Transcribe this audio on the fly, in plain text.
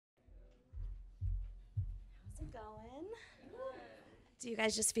going? Do you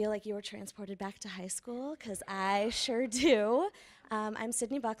guys just feel like you were transported back to high school? Because I sure do. I'm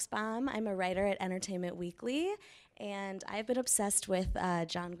Sydney Bucksbaum. I'm a writer at Entertainment Weekly, and I've been obsessed with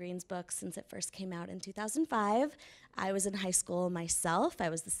John Green's book since it first came out in 2005. I was in high school myself. I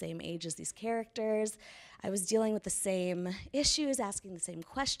was the same age as these characters. I was dealing with the same issues, asking the same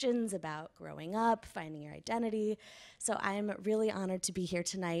questions about growing up, finding your identity. So I'm really honored to be here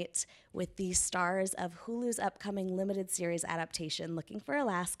tonight with the stars of Hulu's upcoming limited series adaptation, Looking for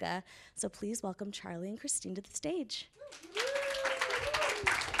Alaska. So please welcome Charlie and Kristine to the stage.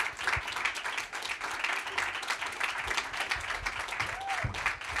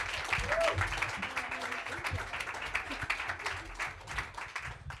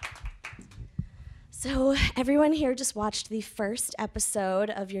 So everyone here just watched the first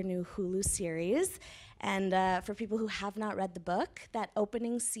episode of your new Hulu series. And for people who have not read the book, that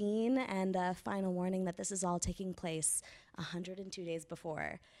opening scene and final warning that this is all taking place 102 days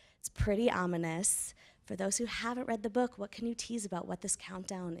before. It's pretty ominous. For those who haven't read the book, what can you tease about what this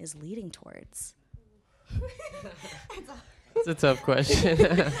countdown is leading towards? It's a tough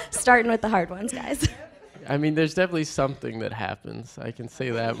question. Starting with the hard ones, guys. I mean, there's definitely something that happens. I can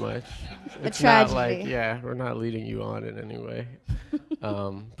say that much. It's tragedy. not like, we're not leading you on in any way.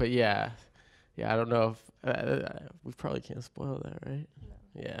 But yeah, I don't know if we probably can't spoil that, right?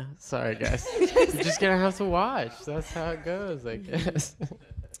 No. Yeah, sorry guys. You're just gonna have to watch. That's how it goes, I guess.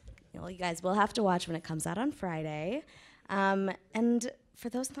 Well, you guys will have to watch when it comes out on Friday. And for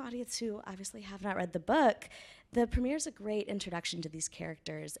those in the audience who obviously have not read the book, the premiere is a great introduction to these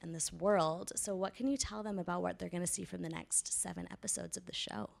characters and this world. So what can you tell them about what they're going to see from the next 7 episodes of the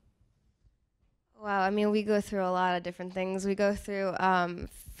show? Wow, I mean, we go through a lot of different things. We go through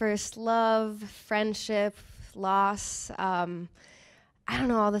first love, friendship, loss, I don't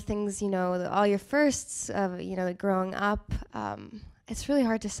know, all the things, all your firsts of, growing up. It's really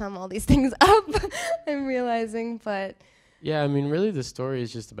hard to sum all these things up, I'm realizing, but... Yeah, I mean, really the story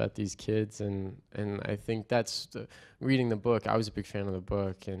is just about these kids, and I think that's, reading the book, I was a big fan of the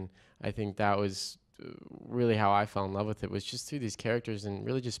book, and I think that was really how I fell in love with it, was just through these characters and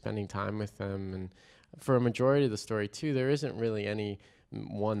really just spending time with them. And for a majority of the story, too, there isn't really any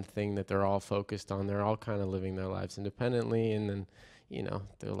one thing that they're all focused on. They're all kind of living their lives independently, and then,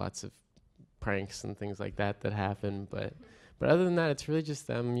 there are lots of pranks and things like that happen, but other than that, it's really just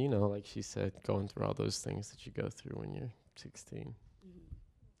them, like she said, going through all those things that you go through when you're 16.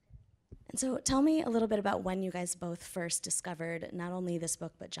 And so tell me a little bit about when you guys both first discovered not only this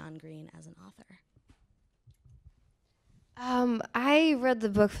book, but John Green as an author. I read the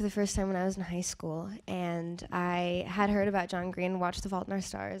book for the first time when I was in high school, and I had heard about John Green, watched The Fault in Our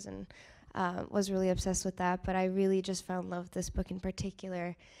Stars, and was really obsessed with that. But I really just fell in love with this book in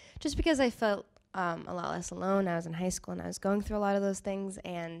particular, just because I felt a lot less alone. I was in high school, and I was going through a lot of those things,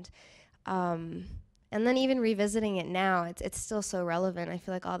 and then even revisiting it now, it's still so relevant. I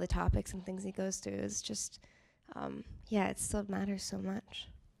feel like all the topics and things he goes through is just, it still matters so much.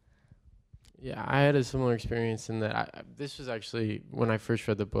 Yeah, I had a similar experience in that this was actually, when I first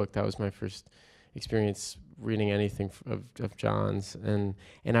read the book, that was my first experience reading anything of John's. And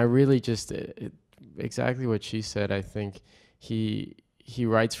I really just, exactly what she said, I think he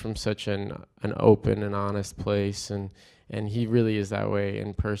writes from such an open and honest place, and he really is that way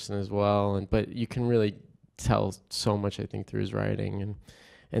in person as well. But you can really tell so much, I think, through his writing.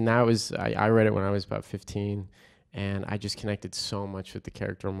 And that was, I read it when I was about 15, and I just connected so much with the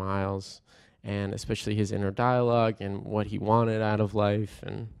character Miles, and especially his inner dialogue and what he wanted out of life,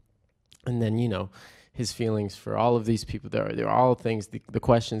 and then his feelings for all of these people. They're all things, the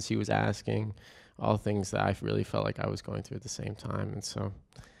questions he was asking, all things that I really felt like I was going through at the same time. And so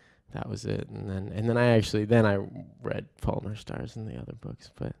that was it. And then I read Fault in Our Stars and the other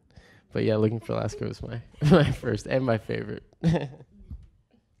books, but yeah, Looking for Alaska was my first and my favorite.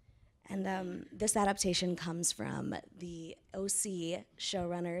 And this adaptation comes from the OC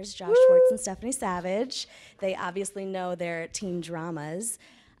showrunners, Josh Schwartz and Stephanie Savage. They obviously know their teen dramas.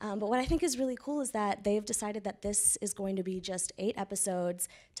 But what I think is really cool is that they've decided that this is going to be just 8 episodes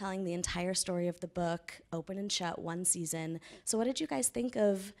telling the entire story of the book, open and shut, 1 season. So what did you guys think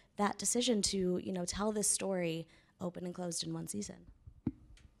of that decision to, tell this story open and closed in 1 season?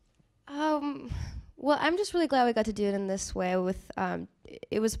 Well, I'm just really glad we got to do it in this way.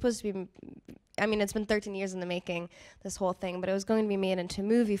 It was supposed to be, it's been 13 years in the making, this whole thing, but it was going to be made into a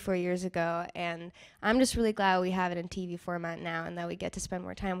movie 4 years ago, and I'm just really glad we have it in TV format now, and that we get to spend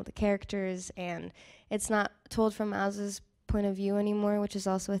more time with the characters, and it's not told from Miles's point of view anymore, which is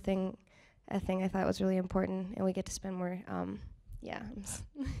also a thing I thought was really important, and we get to spend more, Yeah,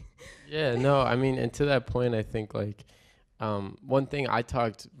 Yeah, no, I mean, and to that point, I think like one thing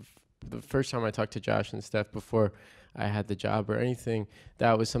the first time I talked to Josh and Steph before I had the job or anything,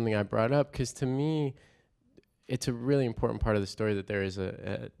 that was something I brought up because to me, it's a really important part of the story that there is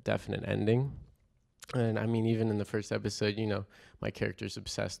a definite ending. And I mean, even in the first episode, my character's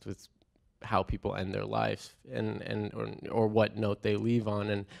obsessed with how people end their life or what note they leave on.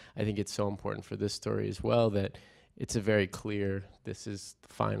 And I think it's so important for this story as well that it's a very clear, this is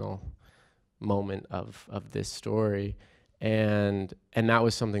the final moment of this story. And that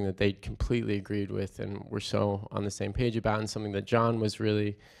was something that they completely agreed with and were so on the same page about, and something that John was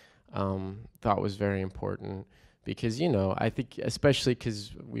really thought was very important because, I think especially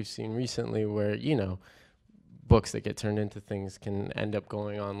because we've seen recently where, books that get turned into things can end up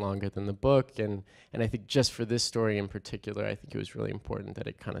going on longer than the book. And I think just for this story in particular, I think it was really important that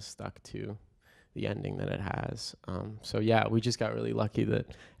it kind of stuck to the ending that it has. So yeah, we just got really lucky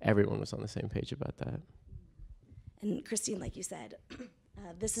that everyone was on the same page about that. And Kristine, like you said,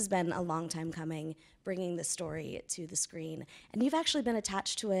 this has been a long time coming, bringing the story to the screen. And you've actually been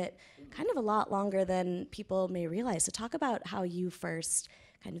attached to it kind of a lot longer than people may realize. So talk about how you first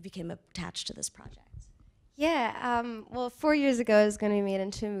kind of became attached to this project. Yeah, well, 4 years ago, it was going to be made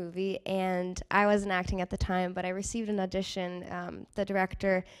into a movie, and I wasn't acting at the time, but I received an audition. The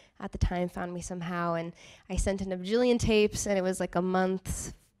director at the time found me somehow, and I sent in a bajillion tapes, and it was like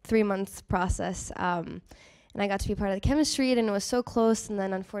 3 months process. And I got to be part of the chemistry, and it was so close, and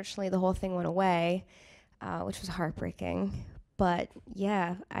then unfortunately the whole thing went away, which was heartbreaking. But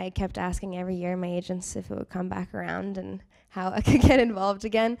yeah, I kept asking every year my agents if it would come back around and how I could get involved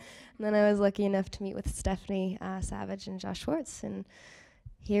again. And then I was lucky enough to meet with Stephanie Savage and Josh Schwartz, and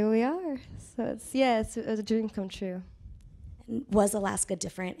here we are. So it was a dream come true. And was Alaska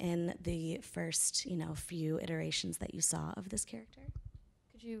different in the first, few iterations that you saw of this character?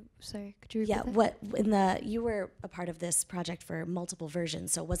 Could you repeat that? You were a part of this project for multiple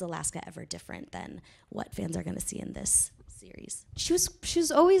versions, so was Alaska ever different than what fans are going to see in this series?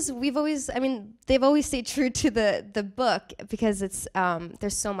 They've always stayed true to the book because it's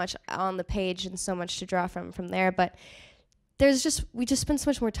there's so much on the page and so much to draw from there, but we just spent so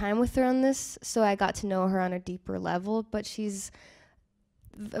much more time with her on this, so I got to know her on a deeper level, but she's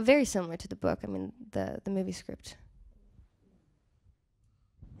very similar to the book. I mean, the movie script.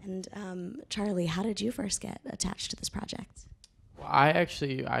 And Charlie, how did you first get attached to this project? Well, I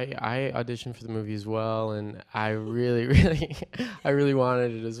auditioned for the movie as well, and I really, really, I really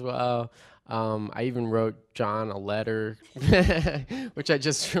wanted it as well. I even wrote John a letter, which I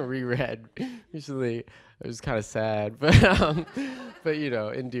just reread recently. It was kind of sad, but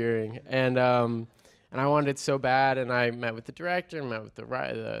endearing. And I wanted it so bad, and I met with the director, and met with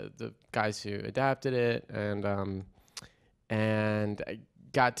the guys who adapted it, and I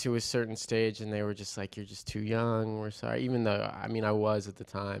got to a certain stage and they were just like, you're just too young, we're sorry, even though I was at the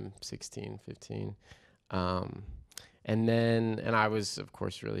time 16, 15, and I was of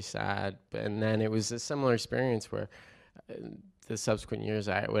course really sad, and then it was a similar experience where the subsequent years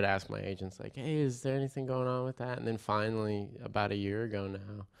I would ask my agents like, hey, is there anything going on with that? And then finally about a year ago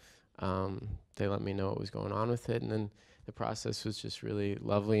now, they let me know what was going on with it, and then the process was just really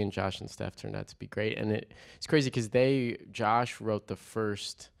lovely, and Josh and Steph turned out to be great. And it's crazy because Josh wrote the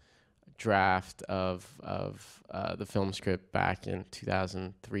first draft of the film script back in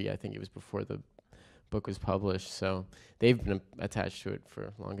 2003. I think it was before the book was published. So they've been attached to it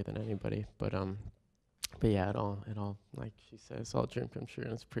for longer than anybody. But yeah, it all like she says, all dream come true,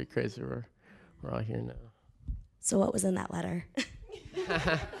 and it's pretty crazy. We're all here now. So what was in that letter?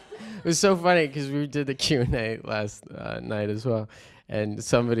 It was so funny because we did the Q&A last night as well, and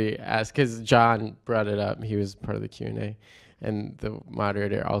somebody asked, because John brought it up, he was part of the Q&A, and the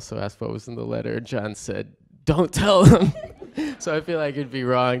moderator also asked what was in the letter. John said, don't tell them. So I feel like it'd be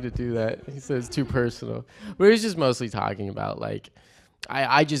wrong to do that. He said it's too personal. But he was just mostly talking about, like,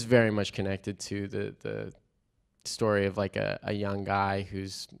 I just very much connected to the story of like a young guy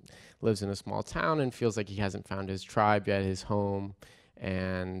who's lives in a small town and feels like he hasn't found his tribe yet, his home.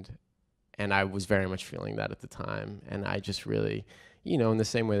 And I was very much feeling that at the time. And I just really, in the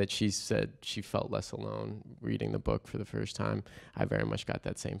same way that she said she felt less alone reading the book for the first time, I very much got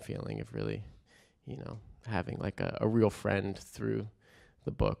that same feeling of really, having like a real friend through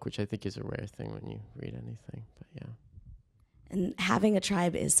the book, which I think is a rare thing when you read anything. But yeah. And having a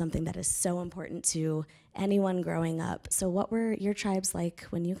tribe is something that is so important to anyone growing up. So what were your tribes like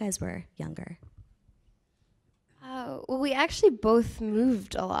when you guys were younger? Well, we actually both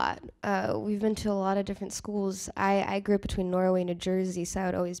moved a lot. We've been to a lot of different schools. I grew up between Norway and New Jersey, so I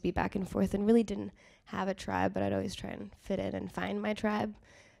would always be back and forth and really didn't have a tribe, but I'd always try and fit in and find my tribe.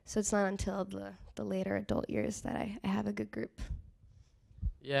 So it's not until the later adult years that I have a good group.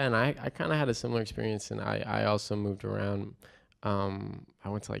 Yeah, and I kind of had a similar experience, and I also moved around. I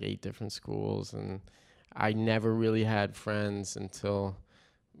went to like 8 different schools, and I never really had friends until,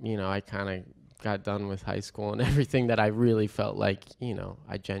 I kind of got done with high school and everything that I really felt like,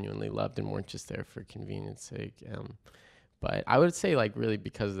 I genuinely loved and weren't just there for convenience sake. But I would say, like, really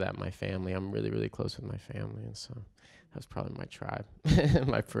because of that, my family, I'm really, really close with my family, and so that was probably my tribe,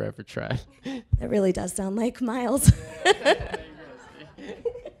 my forever tribe. That really does sound like Miles.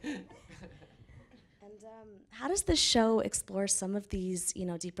 How does the show explore some of these,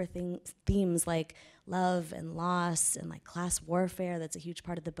 deeper themes like love and loss and like class warfare? That's a huge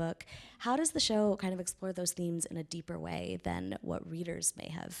part of the book. How does the show kind of explore those themes in a deeper way than what readers may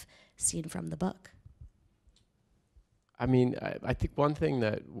have seen from the book? I mean, I think one thing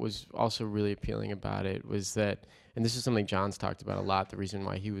that was also really appealing about it was that, and this is something John's talked about a lot, the reason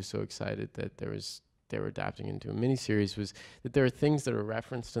why he was so excited that they were adapting into a miniseries was that there are things that are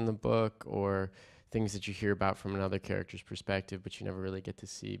referenced in the book or things that you hear about from another character's perspective, but you never really get to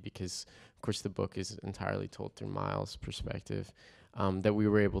see because, of course, the book is entirely told through Miles' perspective, that we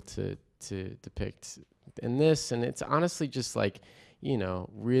were able to depict in this. And it's honestly just like,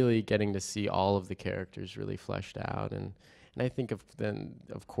 really getting to see all of the characters really fleshed out. And I think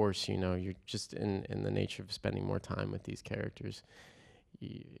of course, you're just in the nature of spending more time with these characters,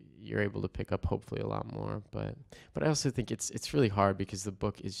 you're able to pick up hopefully a lot more. But I also think it's really hard because the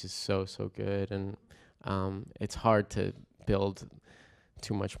book is just so good, and it's hard to build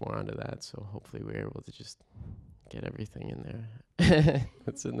too much more onto that. So hopefully we're able to just get everything in there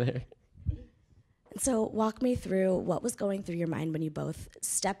that's in there. So walk me through what was going through your mind when you both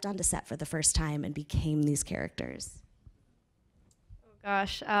stepped onto set for the first time and became these characters. Oh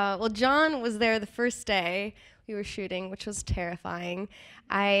gosh, well, John was there the first day we were shooting, which was terrifying.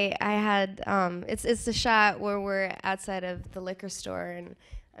 I had it's the shot where we're outside of the liquor store and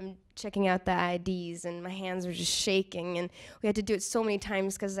I'm checking out the IDs and my hands were just shaking, and we had to do it so many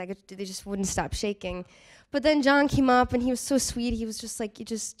times because they just wouldn't stop shaking. But then John came up and he was so sweet. He was just like, you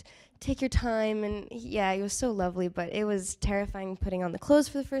just take your time, and he was so lovely. But it was terrifying putting on the clothes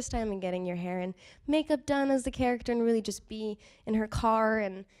for the first time and getting your hair and makeup done as the character and really just be in her car.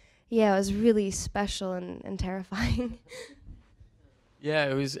 And it was really special and terrifying. Yeah,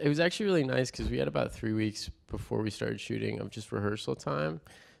 it was actually really nice because we had about 3 weeks before we started shooting of just rehearsal time.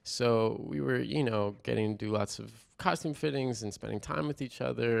 So we were, getting to do lots of costume fittings and spending time with each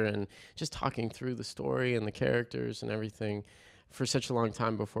other and just talking through the story and the characters and everything for such a long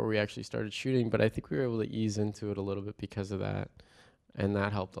time before we actually started shooting. But I think we were able to ease into it a little bit because of that, and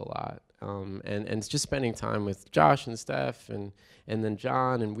that helped a lot. And it's just spending time with Josh and Steph and then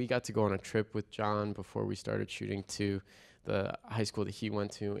John, and we got to go on a trip with John before we started shooting to the high school that he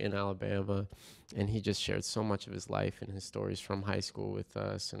went to in Alabama, and he just shared so much of his life and his stories from high school with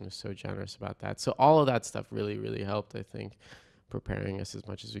us and was so generous about that. So all of that stuff really, really helped, I think, preparing us as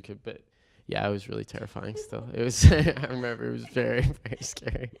much as we could. But yeah, it was really terrifying still. It was, I remember it was very, very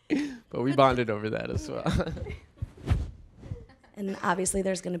scary, but we bonded over that as well. And obviously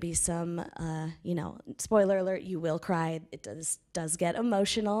there's going to be some, spoiler alert, you will cry. It does get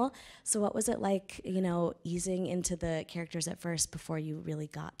emotional. So what was it like, easing into the characters at first before you really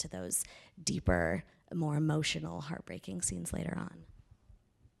got to those deeper, more emotional, heartbreaking scenes later on?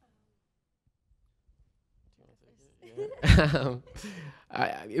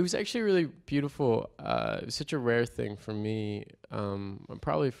 It was actually really beautiful. It was such a rare thing for me,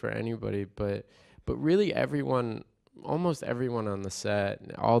 probably for anybody, but really almost everyone on the set,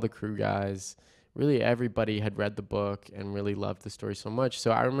 all the crew guys, really everybody had read the book and really loved the story so much.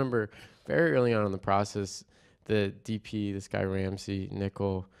 So I remember very early on in the process, the DP, this guy Ramsey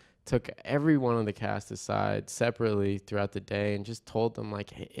Nickel, took every one of the cast aside separately throughout the day and just told them,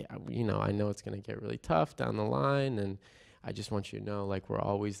 like, hey, I know it's going to get really tough down the line, and I just want you to know, like, we're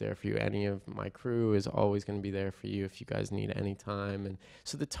always there for you. Any of my crew is always going to be there for you if you guys need any time. And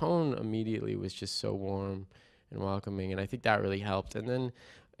so the tone immediately was just so warm and welcoming, and I think that really helped. And then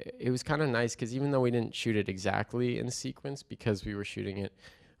it was kind of nice because even though we didn't shoot it exactly in sequence because we were shooting it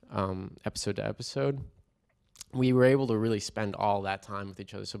episode to episode, we were able to really spend all that time with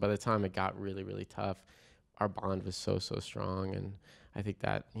each other. So by the time it got really, really tough, our bond was so strong, and I think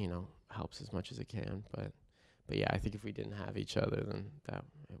that, helps as much as it can. But yeah, I think if we didn't have each other, then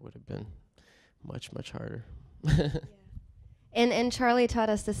it would have been much harder. Yeah. And Charlie taught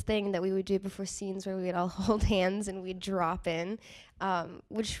us this thing that we would do before scenes where we would all hold hands and we'd drop in,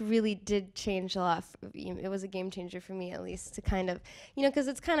 which really did change a lot. It was a game changer for me, at least, to kind of, because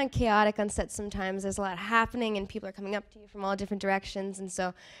it's kind of chaotic on set sometimes. There's a lot happening and people are coming up to you from all different directions. And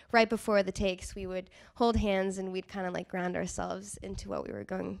so right before the takes, we would hold hands and we'd kind of like ground ourselves into what we were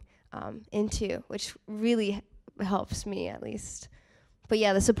going into, which really helps me, at least. But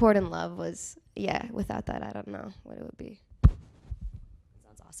yeah, the support and love was, without that, I don't know what it would be.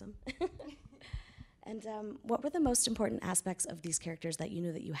 Awesome. And what were the most important aspects of these characters that you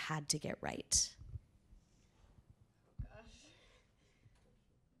knew that you had to get right?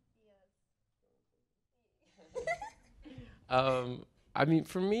 I mean,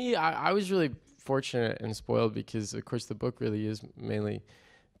 for me, I was really fortunate and spoiled because, of course, the book really is mainly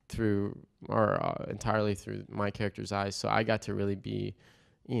through, or entirely through my character's eyes. So I got to really be,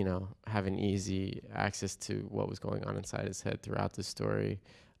 have an easy access to what was going on inside his head throughout the story.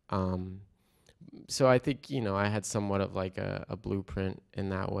 So I think, I had somewhat of like a blueprint in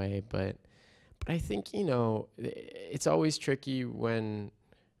that way, but I think, it's always tricky when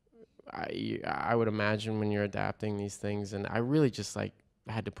I would imagine when you're adapting these things, and I really just like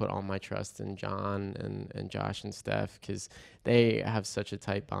had to put all my trust in John and Josh and Steph, because they have such a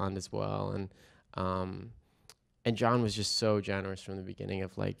tight bond as well. And John was just so generous from the beginning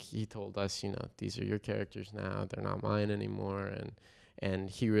of like, he told us, these are your characters now, they're not mine anymore. And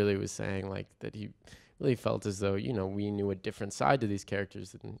he really was saying like that he really felt as though, we knew a different side to these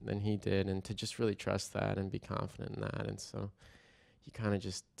characters than he did, and to just really trust that and be confident in that. And so you kind of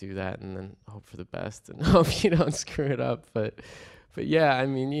just do that and then hope for the best and hope you don't screw it up. But yeah, I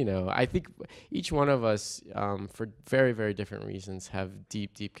mean, I think each one of us, for very, very different reasons, have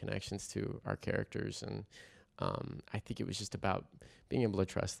deep, deep connections to our characters. And I think it was just about being able to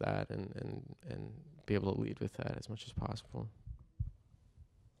trust that and be able to lead with that as much as possible.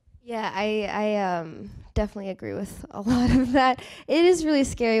 Yeah, I definitely agree with a lot of that. It is really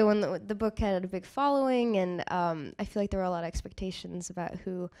scary when the book had a big following, and I feel like there were a lot of expectations about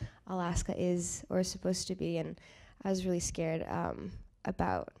who Alaska is or is supposed to be, and I was really scared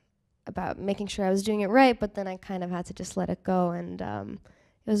about making sure I was doing it right, but then I kind of had to just let it go, and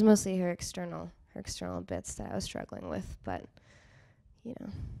it was mostly her external bits that I was struggling with, but, yeah.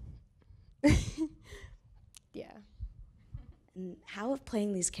 And how have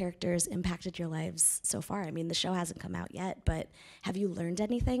playing these characters impacted your lives so far? I mean, the show hasn't come out yet, but have you learned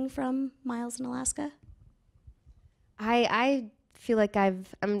anything from Miles in Alaska? I feel like I'm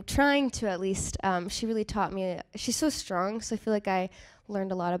trying to, at least. She really taught me. She's so strong, so I feel like I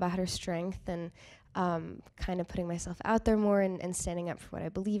learned a lot about her strength and kind of putting myself out there more and standing up for what I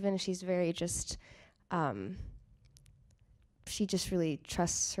believe in. She's very just. She just really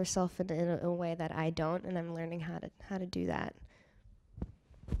trusts herself in a way that I don't, and I'm learning how to do that.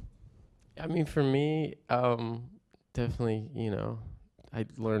 I mean, for me, definitely, I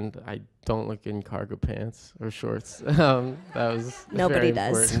learned I don't look in cargo pants or shorts. That was Nobody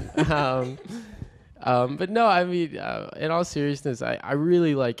very does. important. But no, I mean, in all seriousness, I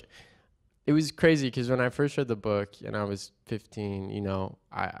really like. It was crazy because when I first read the book and I was 15,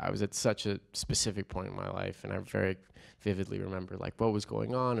 I was at such a specific point in my life, and I very vividly remember like what was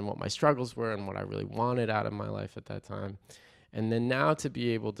going on and what my struggles were and what I really wanted out of my life at that time. And then now to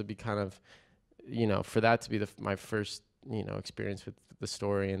be able to be kind of, for that to be my first, experience with the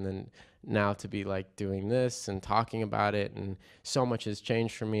story, and then now to be like doing this and talking about it, and so much has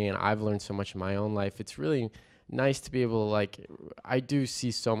changed for me, and I've learned so much in my own life. It's really nice to be able to like, I do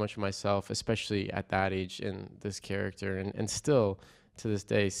see so much of myself, especially at that age, in this character, and still to this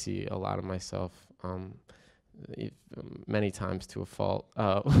day see a lot of myself, many times to a fault,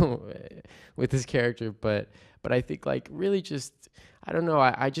 with this character. But I think like really just, I don't know,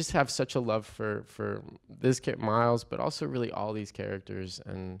 I just have such a love for this Miles, but also really all these characters,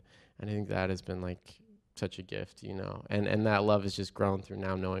 and I think that has been like such a gift, and that love has just grown through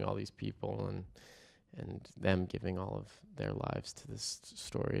now knowing all these people and them giving all of their lives to this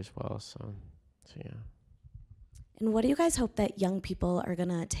story as well. So yeah. And what do you guys hope that young people are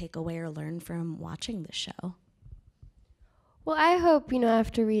gonna take away or learn from watching the show? Well, I hope,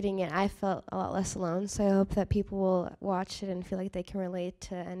 after reading it, I felt a lot less alone. So I hope that people will watch it and feel like they can relate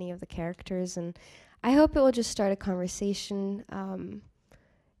to any of the characters. And I hope it will just start a conversation. Don't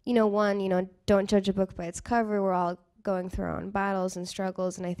judge a book by its cover. We're all going through our own battles and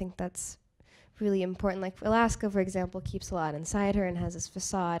struggles. And I think that's really important. Like Alaska, for example, keeps a lot inside her and has this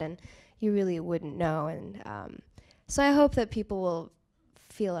facade, and you really wouldn't know. And so I hope that people will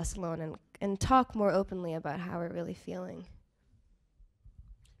feel less alone and talk more openly about how we're really feeling.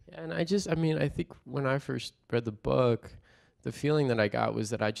 Yeah, and I think when I first read the book, the feeling that I got was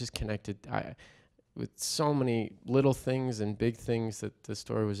that I just connected with so many little things and big things that the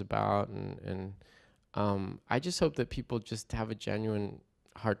story was about, and I just hope that people just have a genuine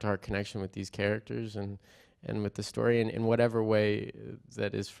heart-to-heart connection with these characters and with the story in whatever way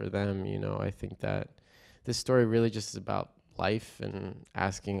that is for them. You know, I think that this story really just is about life and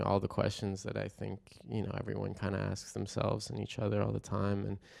asking all the questions that I think, you know, everyone kind of asks themselves and each other all the time.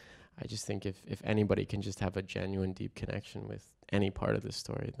 And I just think if anybody can just have a genuine, deep connection with any part of this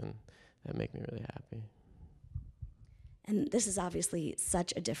story, then that make me really happy. And this is obviously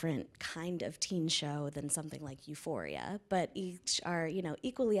such a different kind of teen show than something like Euphoria, but each are, you know,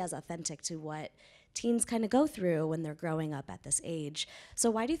 equally as authentic to what teens kind of go through when they're growing up at this age.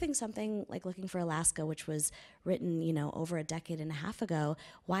 So why do you think something like Looking for Alaska, which was written, you know, over a decade and a half ago,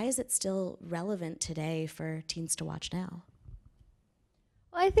 why is it still relevant today for teens to watch now?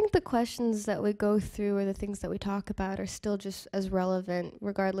 Well, I think the questions that we go through or the things that we talk about are still just as relevant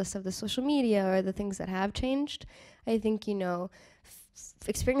regardless of the social media or the things that have changed. I think, you know,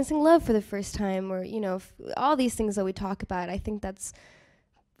 experiencing love for the first time or, you know, all these things that we talk about, I think that's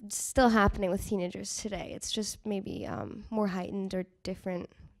still happening with teenagers today. It's just maybe more heightened or different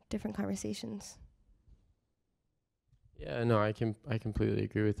conversations. Yeah, no, I completely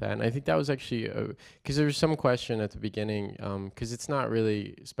agree with that. And I think that was actually, because there was some question at the beginning, because it's not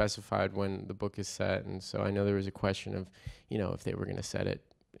really specified when the book is set. And so I know there was a question of, you know, if they were going to set it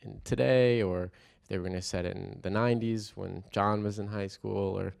in today or if they were going to set it in the 90s when John was in high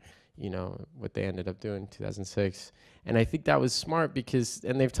school, or, you know, what they ended up doing in 2006. And I think that was smart because,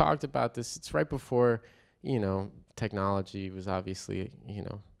 and they've talked about this, it's right before, you know, technology was obviously, you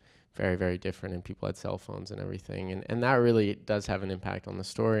know, very, very different, and people had cell phones and everything. And that really does have an impact on the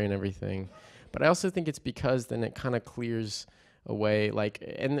story and everything. But I also think it's because then it kind of clears away, like,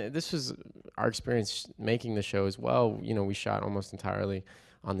 and this was our experience making the show as well. You know, we shot almost entirely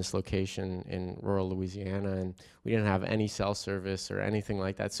on this location in rural Louisiana, and we didn't have any cell service or anything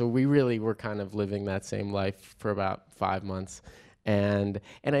like that. So we really were kind of living that same life for about 5 months. And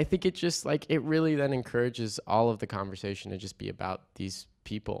I think it just, like, it really then encourages all of the conversation to just be about these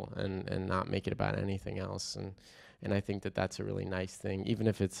people and not make it about anything else. And I think that that's a really nice thing. Even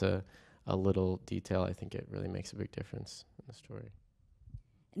if it's a little detail, I think it really makes a big difference in the story.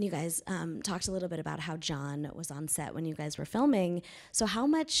 And you guys talked a little bit about how John was on set when you guys were filming. So how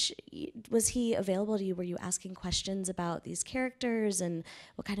much was he available to you? Were you asking questions about these characters, and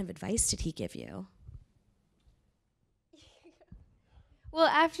what kind of advice did he give you? Well,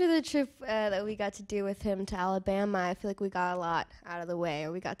 after the trip that we got to do with him to Alabama, I feel like we got a lot out of the way.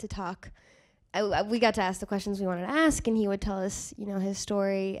 Or we got to talk. We got to ask the questions we wanted to ask, and he would tell us, you know, his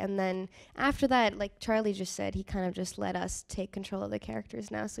story. And then after that, like Charlie just said, he kind of just let us take control of the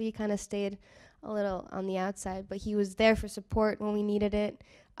characters now. So he kind of stayed a little on the outside, but he was there for support when we needed it.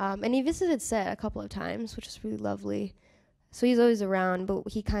 And he visited set a couple of times, which was really lovely. So he's always around, but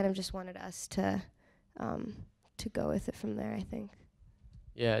he kind of just wanted us to go with it from there, I think.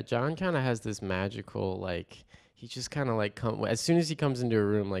 Yeah, John kind of has this magical, like, he just kind of like as soon as he comes into a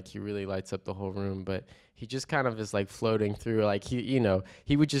room, like, he really lights up the whole room, but he just kind of is like floating through, like, he, you know,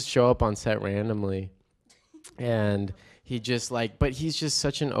 he would just show up on set randomly, and he just like, but he's just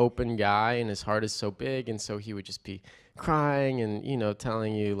such an open guy, and his heart is so big, and so he would just be crying and, you know,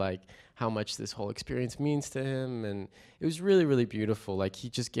 telling you like how much this whole experience means to him, and it was really, really beautiful. Like, he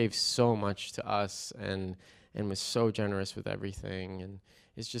just gave so much to us and was so generous with everything, and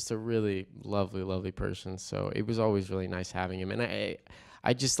is just a really lovely, lovely person. So it was always really nice having him. And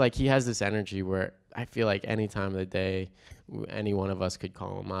I just, like, he has this energy where I feel like any time of the day, any one of us could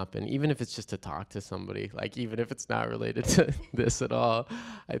call him up. And even if it's just to talk to somebody, like, even if it's not related to this at all,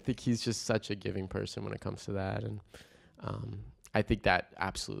 I think he's just such a giving person when it comes to that. And I think that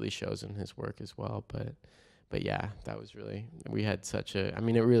absolutely shows in his work as well. But yeah, that was really, we had such a, I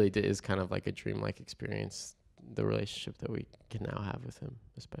mean, it really is kind of like a dreamlike experience, the relationship that we can now have with him,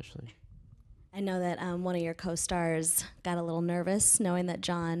 especially. I know that one of your co-stars got a little nervous knowing that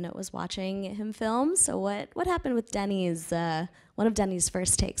John was watching him film. So what happened with Denny's, one of Denny's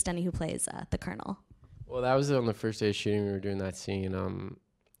first takes, Denny who plays the Colonel? Well, that was on the first day of shooting. We were doing that scene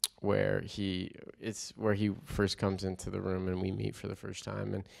where he first comes into the room and we meet for the first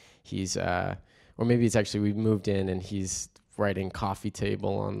time, and he's or maybe it's actually we moved in and he's writing coffee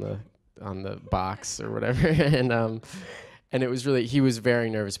table on the box or whatever, and it was really, he was very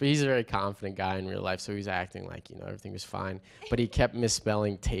nervous, but he's a very confident guy in real life, so he was acting like, you know, everything was fine, but he kept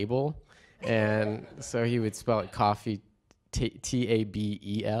misspelling table, and so he would spell it coffee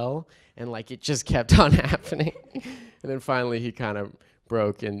Tabel, and like it just kept on happening. And then finally he kind of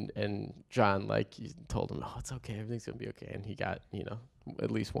broke, and John like he told him, oh, it's okay, everything's gonna be okay, and he got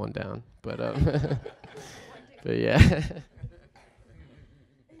at least one down, but but yeah.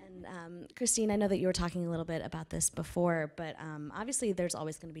 Kristine, I know that you were talking a little bit about this before, but obviously there's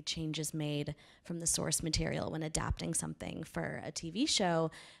always going to be changes made from the source material when adapting something for a TV show,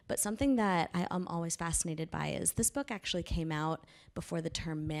 but something that I'm always fascinated by is this book actually came out before the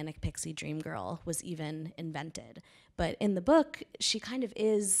term manic pixie dream girl was even invented. But in the book, she kind of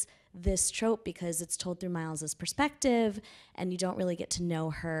is this trope because it's told through Miles's perspective and you don't really get to know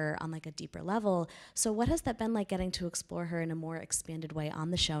her on like a deeper level. So what has that been like, getting to explore her in a more expanded way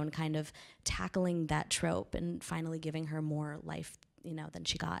on the show and kind of tackling that trope and finally giving her more life, than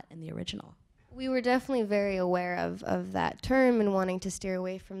she got in the original? We were definitely very aware of that term and wanting to steer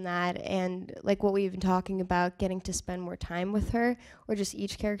away from that, and like what we've been talking about, getting to spend more time with her, or just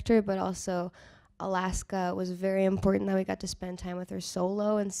each character, but also Alaska was very important that we got to spend time with her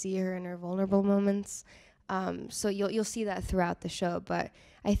solo and see her in her vulnerable moments. So you'll see that throughout the show, but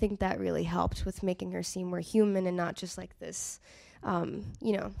I think that really helped with making her seem more human and not just like this, from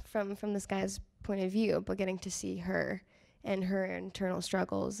this guy's point of view, but getting to see her and her internal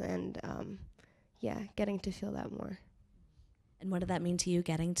struggles and, getting to feel that more. And what did that mean to you,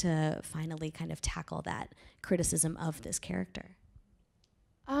 getting to finally kind of tackle that criticism of this character?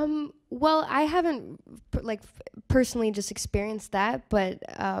 Well, I haven't personally just experienced that, but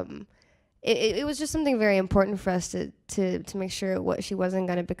it was just something very important for us to make sure she wasn't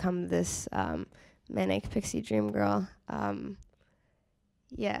going to become this manic pixie dream girl. And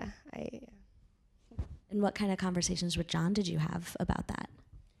what kind of conversations with John did you have about that?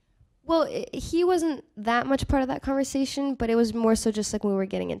 Well, he wasn't that much part of that conversation, but it was more so just like when we were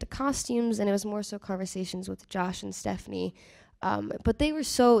getting into costumes, and it was more so conversations with Josh and Stephanie. But they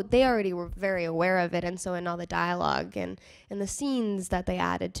already were very aware of it, and so in all the dialogue and the scenes that they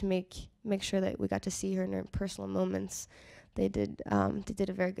added to make sure that we got to see her in her personal moments, they did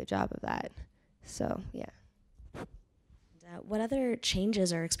a very good job of that. So yeah. What other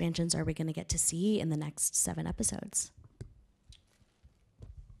changes or expansions are we going to get to see in the next 7 episodes?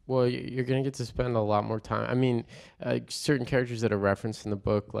 Well, you're going to get to spend a lot more time. I mean, certain characters that are referenced in the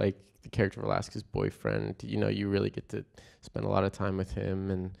book, like the character of Alaska's boyfriend, you really get to spend a lot of time with him.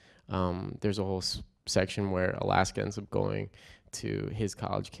 And there's a whole section where Alaska ends up going to his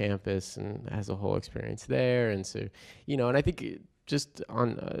college campus and has a whole experience there. And so, and I think just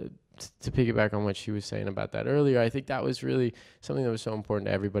on to piggyback on what she was saying about that earlier, I think that was really something that was so important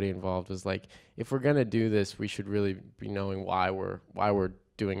to everybody involved, was like, if we're going to do this, we should really be knowing why we're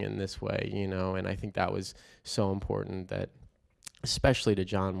doing it in this way, and I think that was so important, that especially to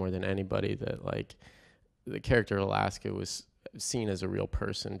John more than anybody, that like the character of Alaska was seen as a real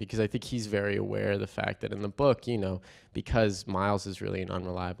person, because I think he's very aware of the fact that in the book, because Miles is really an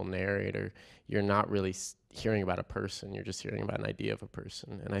unreliable narrator, you're not really hearing about a person, you're just hearing about an idea of a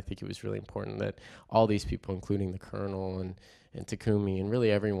person. And I think it was really important that all these people, including the Colonel and Takumi and really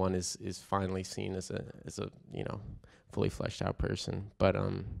everyone, is finally seen as a fully fleshed out person. But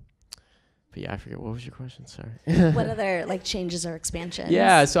yeah, I forget, what was your question? Sorry. What other changes or expansions?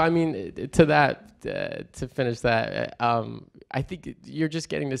 Yeah, so I mean, to finish that, I think you're just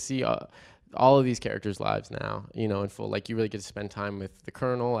getting to see all of these characters' lives now, in full. Like, you really get to spend time with the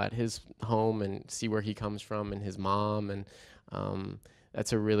Colonel at his home and see where he comes from and his mom, and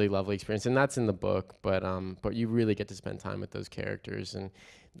that's a really lovely experience. And that's in the book, but you really get to spend time with those characters. And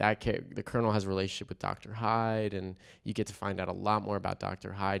the Colonel has a relationship with Dr. Hyde, and you get to find out a lot more about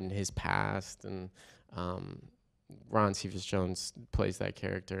Dr. Hyde and his past. And Ron Cephas-Jones plays that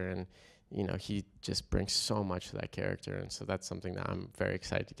character, and he just brings so much to that character, and so that's something that I'm very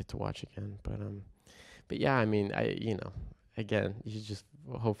excited to get to watch again. But yeah, I mean, again, you should just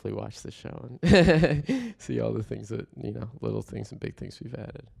hopefully watch the show and see all the things that little things and big things we've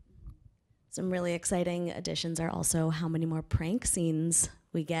added. Some really exciting additions are also how many more prank scenes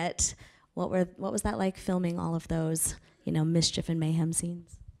we get. What was that like, filming all of those, mischief and mayhem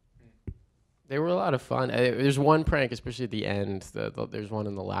scenes? They were a lot of fun. There's one prank, especially at the end. There's one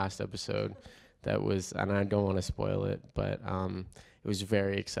in the last episode that was, and I don't want to spoil it, but it was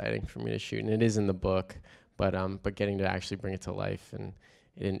very exciting for me to shoot, and it is in the book. But getting to actually bring it to life, and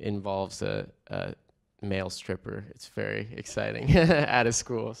it involves a male stripper. It's very exciting at a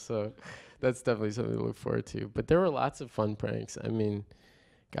school, so that's definitely something to look forward to. But there were lots of fun pranks. I mean,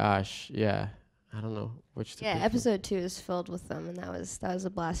 gosh, yeah. I don't know which to pick from. Episode 2 is filled with them, and that was a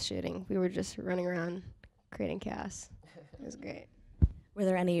blast shooting. We were just running around creating chaos. It was great. Were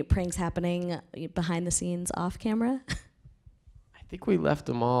there any pranks happening behind the scenes off camera? I think we left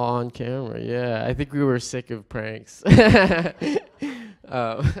them all on camera. Yeah, I think we were sick of pranks.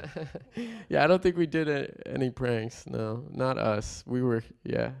 Um, yeah, I don't think we did any pranks. No, not us. We're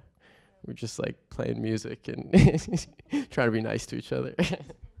just like playing music and trying to be nice to each other.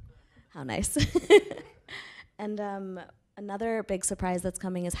 How nice. And another big surprise that's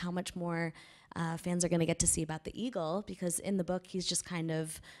coming is how much more fans are going to get to see about the Eagle, because in the book he's just kind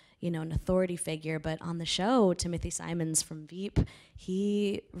of, an authority figure, but on the show, Timothy Simons from Veep,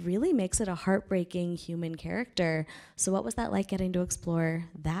 he really makes it a heartbreaking human character. So what was that like, getting to explore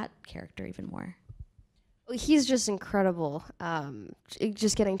that character even more? He's just incredible.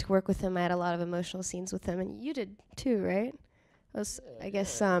 Just getting to work with him, I had a lot of emotional scenes with him, and you did too, right? I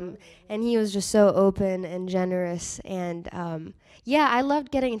guess, and he was just so open and generous, and I loved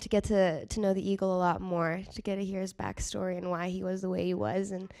getting to know the Eagle a lot more, to get to hear his backstory and why he was the way he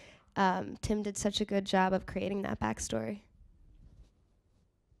was, and Tim did such a good job of creating that backstory.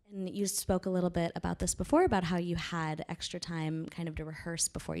 And you spoke a little bit about this before, about how you had extra time kind of to rehearse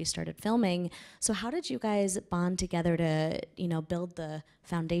before you started filming. So how did you guys bond together to, build the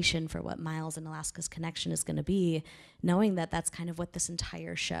foundation for what Miles and Alaska's connection is going to be, knowing that that's kind of what this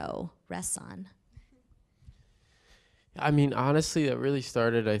entire show rests on? I mean, honestly, that really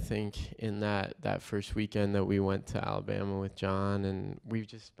started, I think, in that first weekend that we went to Alabama with John, and we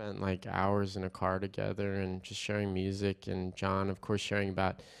just spent like hours in a car together and just sharing music, and John, of course, sharing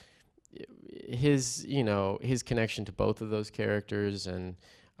about his connection to both of those characters, and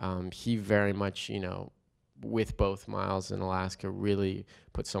he very much, with both Miles and Alaska, really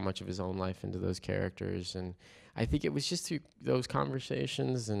put so much of his own life into those characters, and I think it was just through those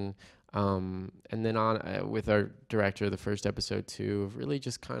conversations, and then on with our director, the first episode too, of really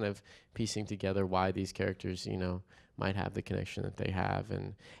just kind of piecing together why these characters, might have the connection that they have,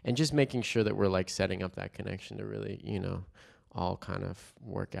 and just making sure that we're like setting up that connection to really, all kind of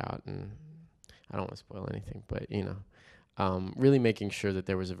work out. And I don't want to spoil anything, but really making sure that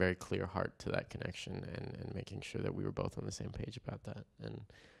there was a very clear heart to that connection, and making sure that we were both on the same page about that. And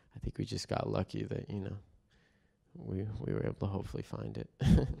I think we just got lucky that, we were able to hopefully find it.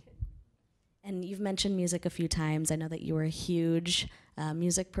 And you've mentioned music a few times. I know that you were a huge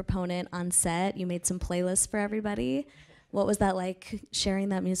music proponent on set. You made some playlists for everybody. What was that like, sharing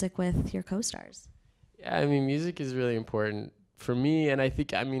that music with your co-stars? Yeah, I mean, music is really important for me, and I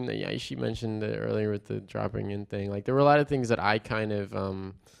think, she mentioned it earlier with the dropping in thing. Like, there were a lot of things that I kind of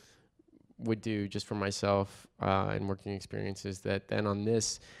would do just for myself and working experiences, that then on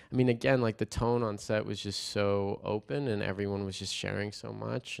this, again, like the tone on set was just so open, and everyone was just sharing so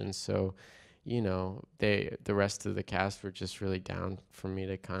much, and so the rest of the cast were just really down for me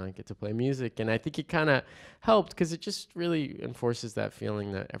to kind of get to play music. And I think it kind of helped, because it just really enforces that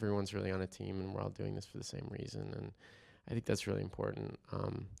feeling that everyone's really on a team and we're all doing this for the same reason. And I think that's really important,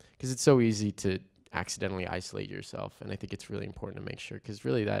 because it's so easy to accidentally isolate yourself. And I think it's really important to make sure, because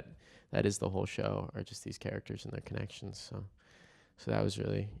really that is the whole show, are just these characters and their connections. So that was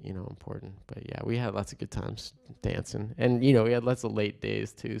really, important. But yeah, we had lots of good times dancing. And, we had lots of late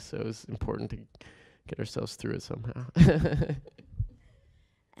days too. So it was important to get ourselves through it somehow.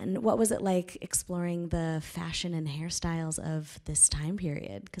 And what was it like exploring the fashion and hairstyles of this time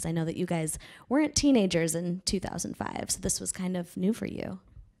period? Because I know that you guys weren't teenagers in 2005, so this was kind of new for you.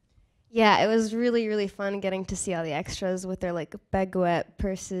 Yeah, it was really, really fun getting to see all the extras with their like baguette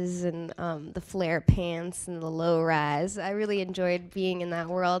purses and the flare pants and the low rise. I really enjoyed being in that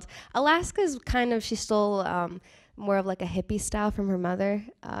world. Alaska's she stole more of like a hippie style from her mother,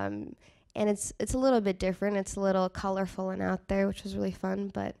 and it's a little bit different. It's a little colorful and out there, which was really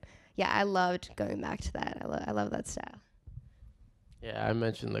fun. But yeah, I loved going back to that. I love that style. Yeah, I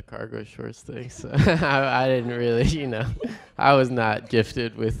mentioned the cargo shorts thing, so I didn't really, I was not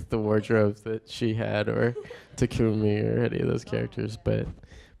gifted with the wardrobe that she had, or Takumi, or any of those characters, but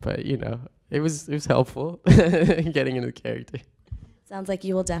it was helpful getting into the character. Sounds like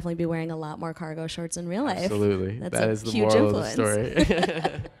you will definitely be wearing a lot more cargo shorts in real life. Absolutely. That's that a is the huge moral influence. of the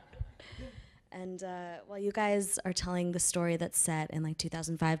story. And while you guys are telling the story that's set in like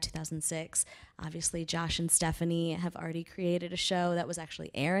 2005, 2006, obviously Josh and Stephanie have already created a show that was actually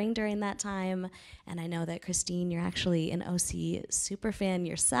airing during that time. And I know that, Kristine, you're actually an OC superfan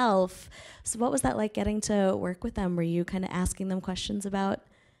yourself. So what was that like, getting to work with them? Were you kind of asking them questions about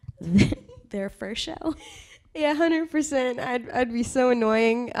their first show? Yeah, 100%. I'd be so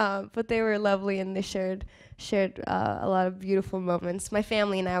annoying, but they were lovely, and they shared a lot of beautiful moments. My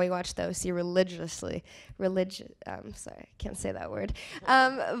family and I, we watched the OC religiously. Sorry, I can't say that word.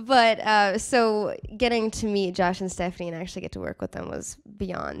 So getting to meet Josh and Stephanie and actually get to work with them was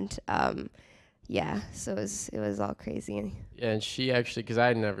beyond, yeah, so it was all crazy. Yeah, and she actually, because I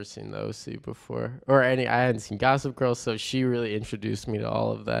had never seen the OC before, I hadn't seen Gossip Girl, so she really introduced me to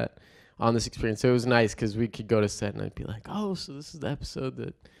all of that on this experience. So it was nice because we could go to set and I'd be like, oh, so this is the episode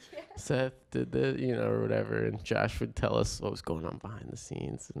that Seth did the, or whatever, and Josh would tell us what was going on behind the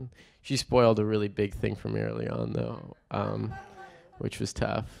scenes. And she spoiled a really big thing for me early on, though, which was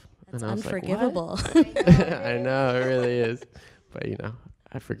tough. That's and I was unforgivable. Like, I know, it really is. But,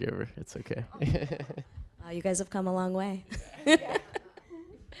 I forgive her. It's okay. Wow, you guys have come a long way.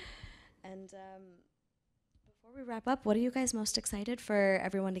 And before we wrap up, what are you guys most excited for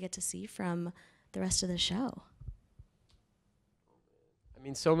everyone to get to see from the rest of the show? I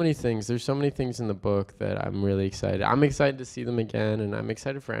mean, so many things. There's so many things in the book that I'm really excited. I'm excited to see them again, and I'm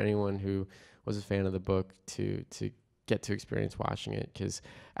excited for anyone who was a fan of the book to get to experience watching it. Because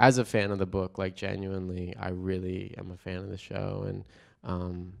as a fan of the book, like genuinely, I really am a fan of the show, and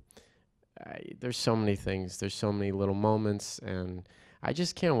there's so many things. There's so many little moments, and I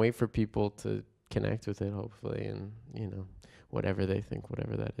just can't wait for people to connect with it, hopefully, and whatever they think,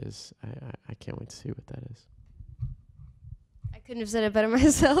 whatever that is. I can't wait to see what that is. I couldn't have said it better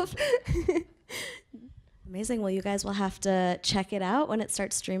myself. Amazing. Well, you guys will have to check it out when it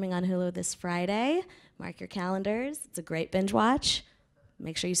starts streaming on Hulu this Friday. Mark your calendars. It's a great binge watch.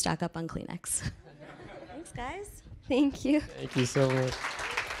 Make sure you stock up on Kleenex. Thanks, guys. Thank you. Thank you so much.